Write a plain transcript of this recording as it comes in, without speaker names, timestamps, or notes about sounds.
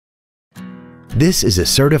This is a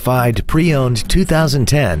certified pre-owned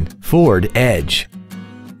 2010 Ford Edge.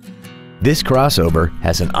 This crossover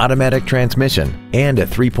has an automatic transmission and a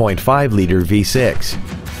 3.5-liter V6.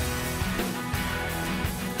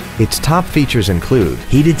 Its top features include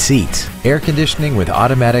heated seats, air conditioning with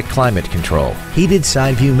automatic climate control, heated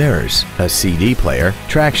side view mirrors, a CD player,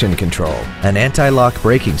 traction control, an anti-lock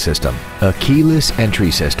braking system, a keyless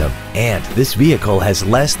entry system, and this vehicle has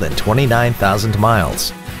less than 29,000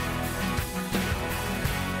 miles.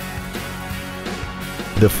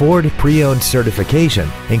 The Ford Pre-Owned certification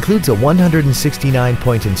includes a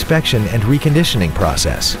 169-point inspection and reconditioning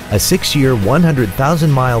process, a 6-year,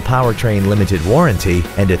 100,000-mile powertrain limited warranty,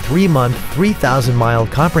 and a 3-month, 3,000-mile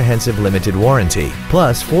comprehensive limited warranty,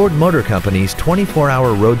 plus Ford Motor Company's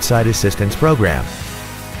 24-hour roadside assistance program.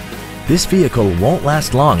 This vehicle won't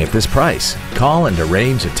last long at this price. Call and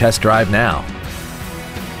arrange a test drive now.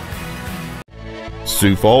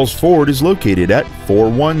 Sioux Falls Ford is located at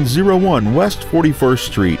 4101 West 41st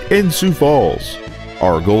Street in Sioux Falls.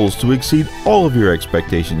 Our goal is to exceed all of your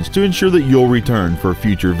expectations to ensure that you'll return for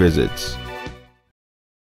future visits.